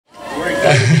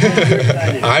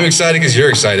I'm excited because you're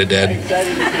excited, Dad.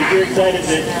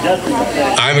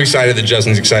 I'm excited that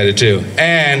Justin's excited too.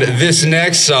 And this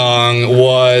next song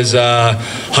was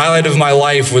highlight of my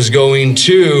life was going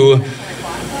to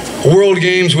World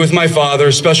Games with my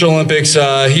father, Special Olympics.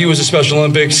 He was a Special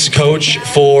Olympics coach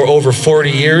for over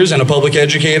 40 years and a public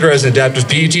educator as an adaptive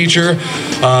PE teacher.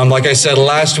 Like I said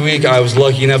last week, I was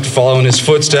lucky enough to follow in his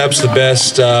footsteps.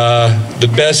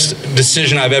 The best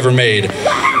decision I've ever made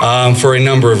for a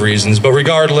number of reasons. But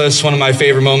regardless, one of my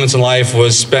favorite moments in life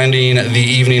was spending the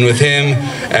evening with him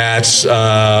at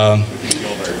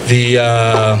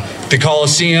the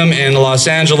Coliseum in Los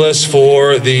Angeles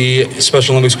for the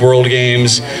Special Olympics World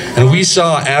Games, and we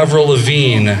saw Avril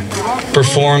Lavigne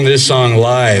perform this song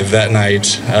live that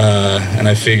night, and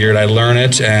I figured I'd learn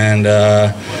it, and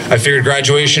I figured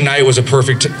graduation night was a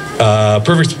perfect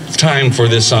time for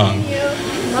this song.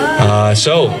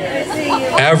 So,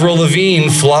 Avril Lavigne,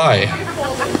 Fly.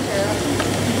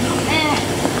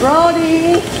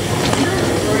 Brody!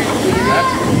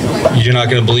 You're not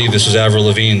going to believe this was Avril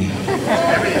Lavigne.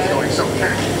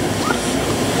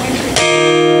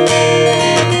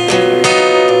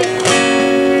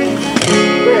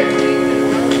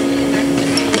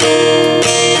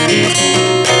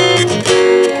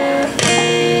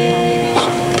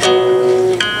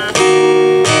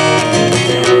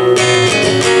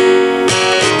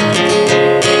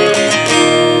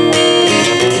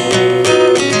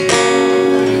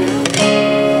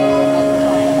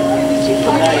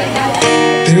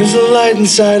 There's a light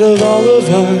inside of all of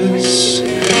us.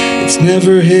 It's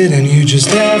never hidden, you just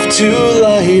have to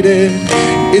light it.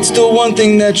 It's the one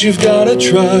thing that you've gotta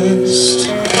trust.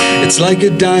 It's like a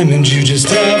diamond, you just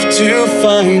have to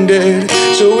find it.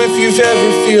 So if you've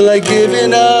ever feel like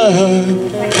giving up,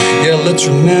 yeah, let's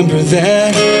remember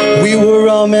that we were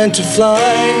all meant to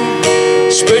fly.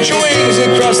 Spread your wings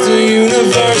across the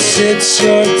universe. It's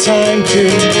your time to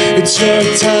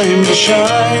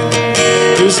shine.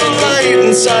 There's a light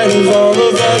inside of all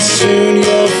of us. Soon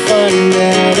you'll find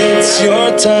that it's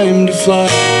your time to fly.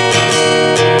 Is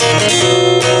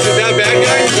it that bad,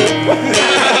 guys?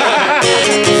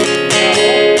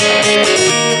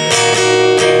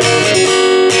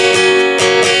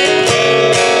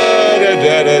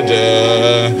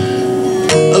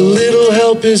 A little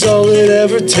help is all it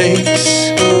ever takes.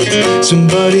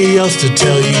 Somebody else to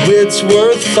tell you it's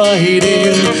worth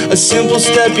fighting. A simple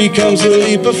step becomes a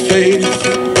leap of faith.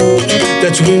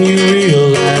 That's when you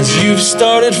realize you've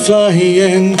started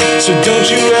flying. So don't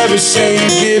you ever say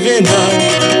you're giving up.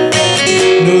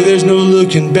 No, there's no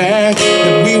looking back,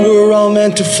 that we were all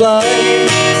meant to fly.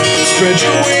 Spread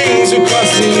your wings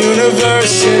across the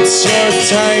universe. It's your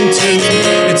time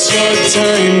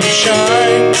to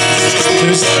shine.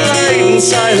 There's a light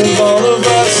inside of all of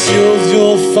us.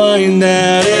 You'll find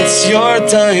that it's your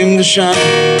time to shine.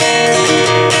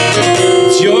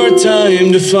 It's your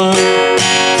time to fly.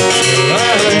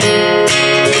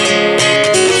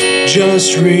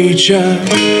 Just reach up,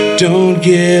 don't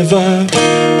give up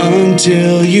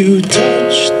until you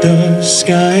touch the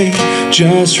sky.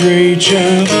 Just reach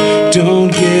up,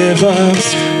 don't give up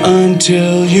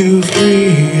until you've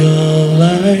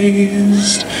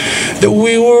realized that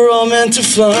we were all meant to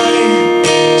fly.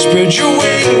 Spread your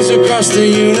wings across the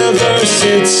universe.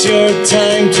 It's your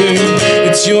time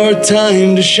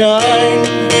to shine.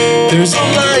 There's a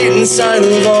light inside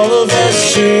of all of us.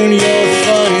 Soon you'll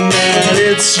find that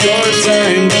it's your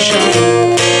time to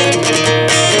shine.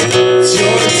 It's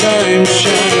your time to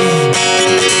shine.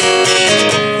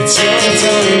 It's your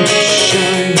time to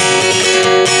shine.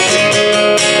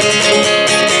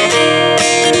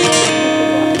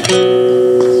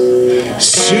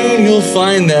 Soon you'll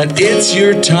find that it's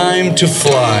your time to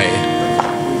fly.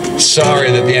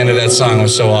 Sorry that the end of that song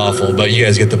was so awful, but you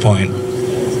guys get the point.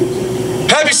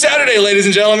 Happy Saturday, ladies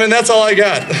and gentlemen. That's all I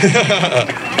got.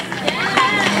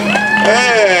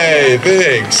 Hey,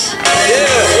 thanks.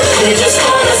 Yeah. You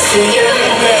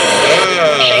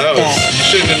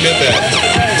shouldn't admit that.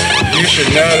 You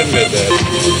should not admit that.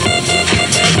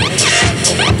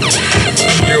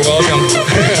 You're welcome.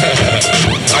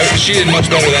 She did much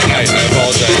better that night. I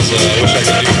apologize. I wish I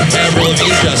could do Avril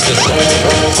Lavigne justice.